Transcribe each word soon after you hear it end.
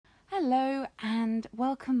Hello and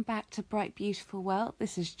welcome back to Bright Beautiful World.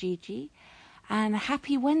 This is Gigi and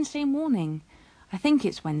happy Wednesday morning. I think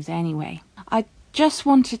it's Wednesday anyway. I just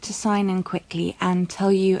wanted to sign in quickly and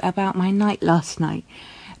tell you about my night last night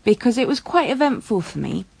because it was quite eventful for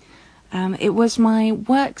me. It was my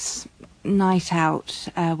work's night out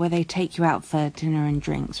where they take you out for dinner and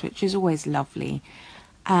drinks, which is always lovely,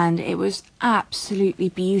 and it was absolutely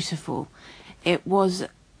beautiful. It was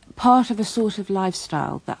part of a sort of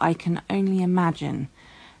lifestyle that I can only imagine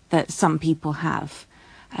that some people have.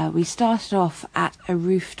 We started off at a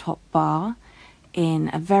rooftop bar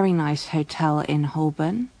in a very nice hotel in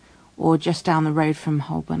Holborn, or just down the road from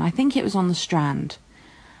Holborn. I think it was on the Strand.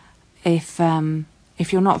 If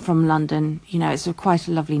you're not from London, you know, it's quite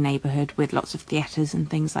a lovely neighbourhood with lots of theatres and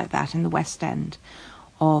things like that in the West End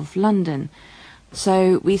of London.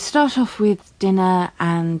 So we start off with dinner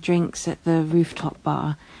and drinks at the rooftop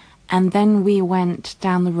bar, and then we went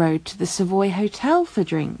down the road to the Savoy Hotel for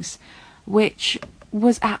drinks, which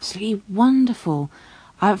was absolutely wonderful.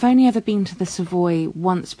 I've only ever been to the Savoy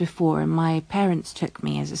once before, and my parents took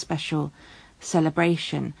me as a special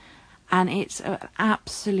celebration, and it's an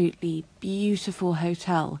absolutely beautiful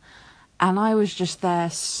hotel, and I was just there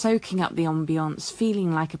soaking up the ambiance,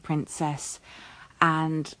 feeling like a princess,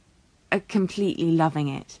 and completely loving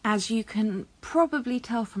it. As you can probably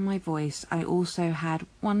tell from my voice, I also had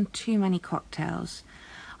one too many cocktails.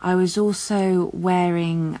 I was also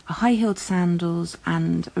wearing high-heeled sandals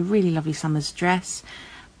and a really lovely summer's dress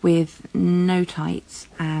with no tights,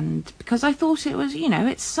 and because I thought it was, you know,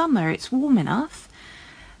 it's summer, it's warm enough.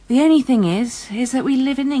 The only thing is that we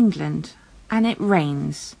live in England and it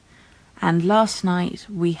rains, and last night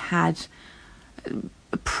we had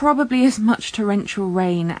probably as much torrential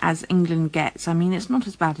rain as England gets. I mean, it's not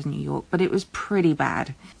as bad as New York, but it was pretty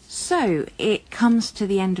bad. So it comes to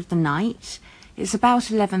the end of the night. It's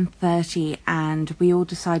about 11:30 and we all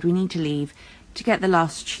decide we need to leave to get the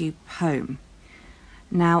last tube home.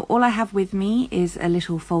 Now, all I have with me is a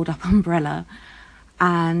little fold-up umbrella,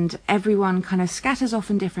 and everyone kind of scatters off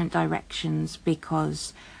in different directions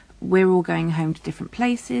because we're all going home to different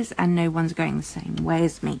places and no one's going the same way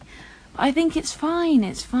as me. I think it's fine,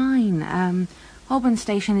 it's fine. Holborn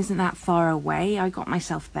Station isn't that far away. I got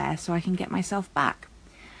myself there so I can get myself back.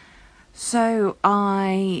 So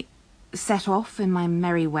I set off in my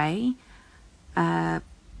merry way,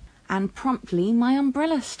 and promptly my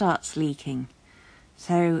umbrella starts leaking.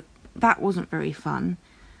 So that wasn't very fun.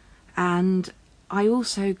 And I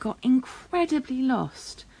also got incredibly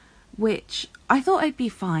lost, which I thought I'd be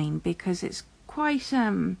fine because it's quite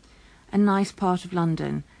a nice part of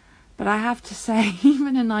London. But I have to say,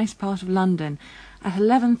 even a nice part of London at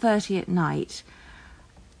 11:30 at night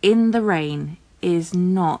in the rain is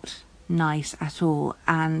not nice at all.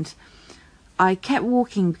 And I kept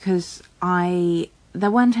walking because there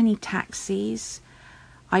weren't any taxis.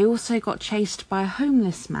 I also got chased by a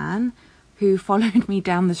homeless man who followed me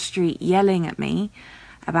down the street yelling at me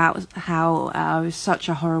about how I was such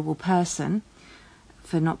a horrible person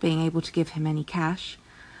for not being able to give him any cash.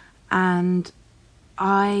 And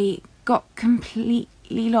I got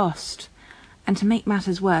completely lost, and to make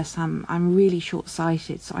matters worse, I'm really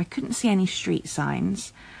short-sighted, so I couldn't see any street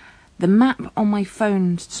signs. The map on my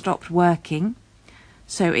phone stopped working,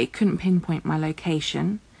 so it couldn't pinpoint my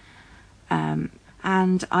location, and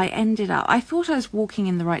I thought I was walking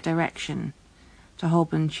in the right direction to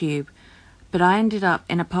Holborn Tube, but I ended up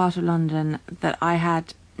in a part of London that I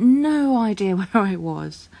had no idea where I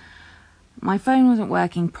was. My phone wasn't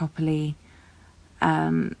working properly.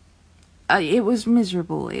 It was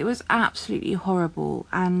miserable. It was absolutely horrible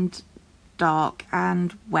and dark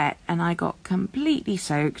and wet, and I got completely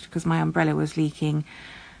soaked because my umbrella was leaking.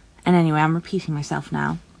 And anyway, I'm repeating myself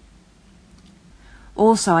now.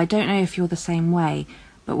 Also, I don't know if you're the same way,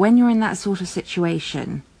 but when you're in that sort of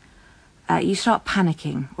situation, you start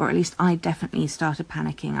panicking, or at least I definitely started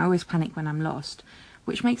panicking. I always panic when I'm lost,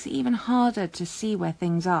 which makes it even harder to see where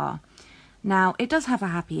things are. Now, it does have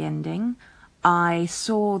a happy ending. I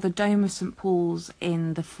saw the Dome of St. Paul's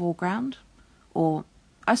in the foreground, or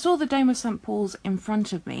I saw the Dome of St. Paul's in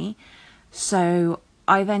front of me, so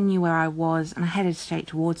I then knew where I was and I headed straight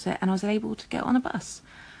towards it, and I was able to get on a bus.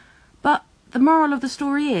 But the moral of the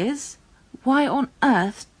story is, why on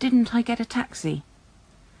earth didn't I get a taxi?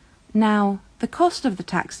 Now, the cost of the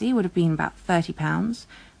taxi would have been about £30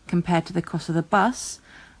 compared to the cost of the bus,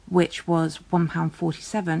 which was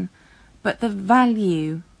 £1.47, but the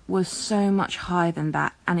value was so much higher than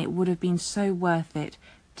that, and it would have been so worth it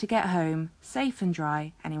to get home safe and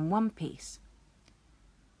dry and in one piece,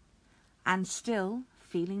 and still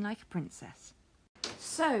feeling like a princess.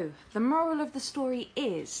 So, the moral of the story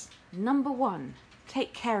is, number 1,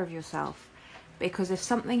 take care of yourself, because if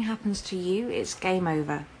something happens to you, it's game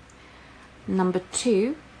over. Number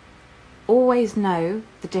 2, always know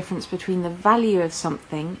the difference between the value of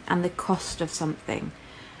something and the cost of something.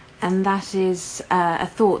 And that is a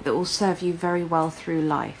thought that will serve you very well through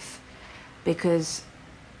life, because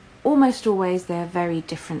almost always they are very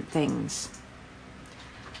different things.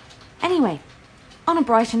 Anyway, on a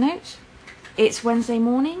brighter note, it's Wednesday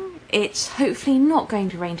morning, it's hopefully not going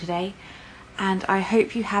to rain today, and I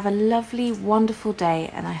hope you have a lovely, wonderful day,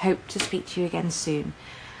 and I hope to speak to you again soon.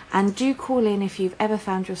 And do call in if you've ever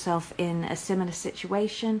found yourself in a similar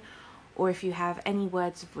situation, or if you have any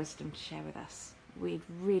words of wisdom to share with us. We'd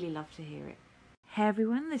really love to hear it. Hey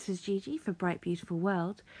everyone, this is Gigi for Bright Beautiful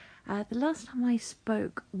World. The last time I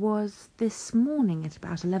spoke was this morning at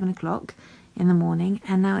about 11 o'clock in the morning,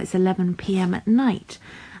 and now it's 11 p.m. at night.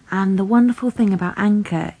 And the wonderful thing about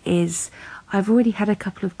Anchor is I've already had a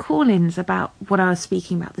couple of call-ins about what I was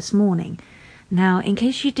speaking about this morning. Now, in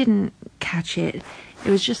case you didn't catch it,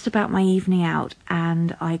 it was just about my evening out,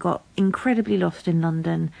 and I got incredibly lost in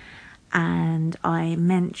London, and I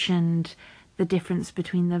mentioned the difference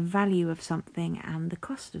between the value of something and the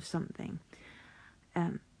cost of something.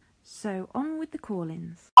 So on with the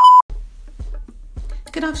call-ins.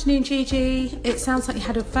 Good afternoon, Gigi. It sounds like you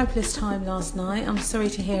had a fabulous time last night. I'm sorry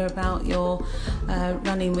to hear about your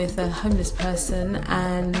running with a homeless person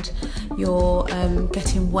and your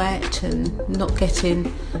getting wet and not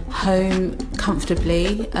getting home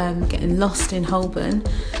comfortably, getting lost in Holborn.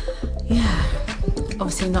 Yeah,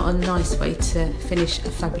 obviously not a nice way to finish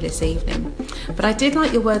a fabulous evening. But I did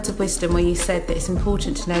like your words of wisdom where you said that it's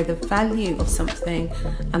important to know the value of something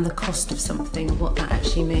and the cost of something, what that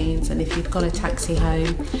actually means. And if you'd got a taxi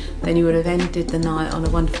home, then you would have ended the night on a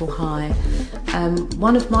wonderful high.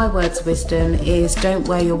 One of my words of wisdom is don't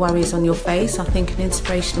wear your worries on your face. I think an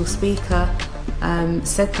inspirational speaker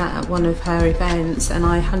said that at one of her events, and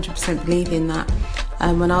I 100% believe in that.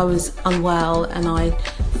 When I was unwell and I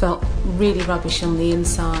felt really rubbish on the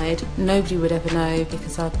inside, nobody would ever know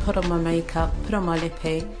because I'd put on my makeup, put on my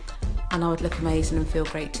lippy, and I would look amazing and feel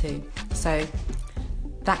great too. So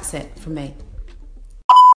that's it from me.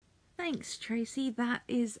 Thanks, Tracy. That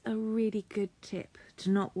is a really good tip, to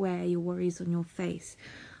not wear your worries on your face.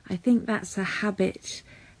 I think that's a habit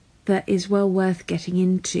that is well worth getting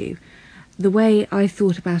into. The way I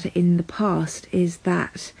thought about it in the past is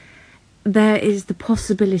that there is the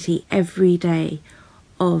possibility every day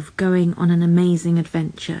of going on an amazing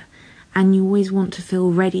adventure, and you always want to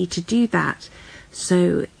feel ready to do that.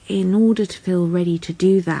 So in order to feel ready to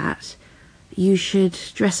do that, you should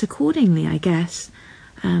dress accordingly, I guess.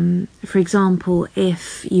 For example,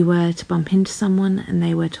 if you were to bump into someone and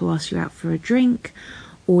they were to ask you out for a drink,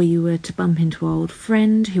 or you were to bump into an old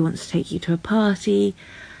friend who wants to take you to a party,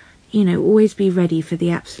 you know, always be ready for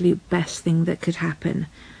the absolute best thing that could happen.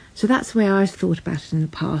 So that's the way I've thought about it in the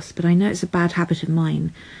past, but I know it's a bad habit of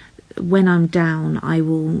mine. When I'm down, I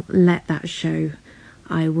will let that show.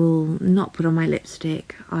 I will not put on my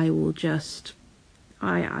lipstick. I will just...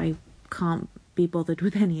 I can't be bothered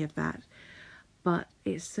with any of that. But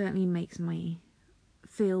it certainly makes me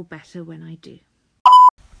feel better when I do.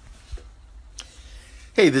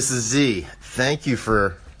 Hey, this is Z. Thank you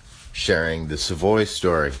for sharing the Savoy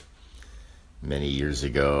story. Many years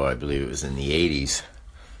ago, I believe it was in the 80s,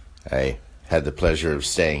 I had the pleasure of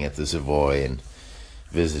staying at the Savoy and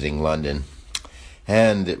visiting London,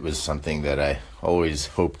 and it was something that I always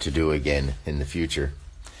hope to do again in the future.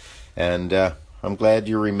 And I'm glad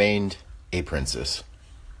you remained a princess.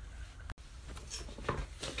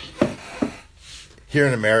 Here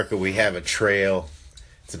in America, we have a trail.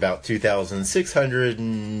 It's about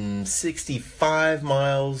 2,665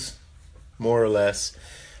 miles, more or less.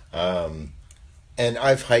 And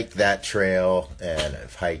I've hiked that trail, and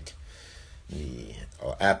I've hiked the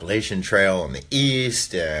Appalachian Trail on the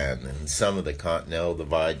east, and some of the Continental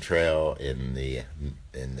Divide Trail in the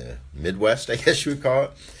Midwest, I guess you would call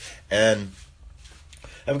it. And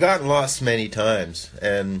I've gotten lost many times,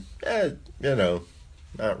 and you know,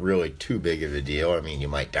 not really too big of a deal. I mean, you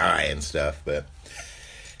might die and stuff, but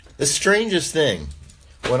the strangest thing,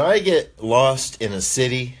 when I get lost in a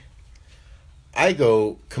city, I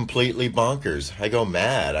go completely bonkers. I go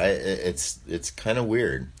mad. It's kind of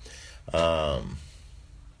weird.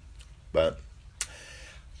 But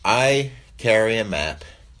I carry a map,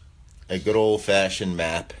 a good old-fashioned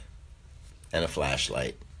map, and a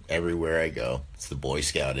flashlight everywhere I go. It's the Boy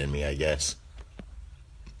Scout in me, I guess.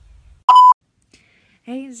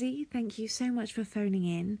 Hey Z, thank you so much for phoning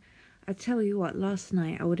in. I tell you what, last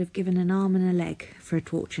night I would have given an arm and a leg for a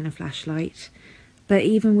torch and a flashlight. But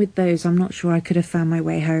even with those, I'm not sure I could have found my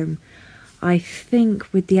way home. I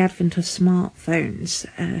think with the advent of smartphones,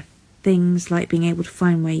 things like being able to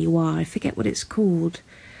find where you are, I forget what it's called,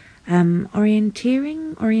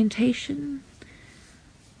 orientation?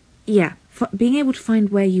 Yeah, being able to find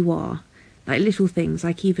where you are, like little things,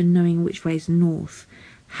 like even knowing which way is north,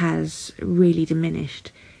 has really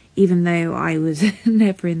diminished. Even though I was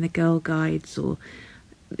never in the Girl Guides or,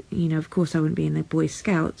 of course I wouldn't be in the Boy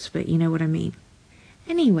Scouts, but you know what I mean.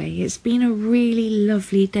 Anyway, it's been a really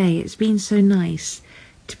lovely day. It's been so nice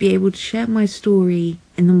to be able to share my story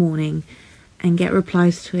in the morning and get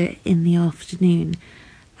replies to it in the afternoon.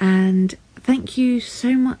 And thank you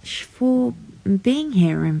so much for being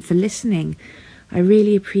here and for listening. I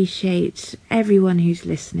really appreciate everyone who's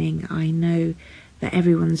listening. I know that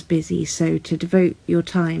everyone's busy, so to devote your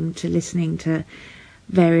time to listening to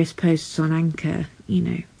various posts on Anchor,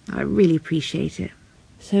 I really appreciate it.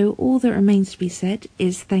 So all that remains to be said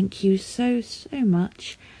is thank you so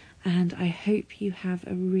much, and I hope you have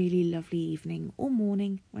a really lovely evening or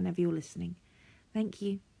morning whenever you're listening. Thank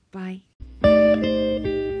you. Bye.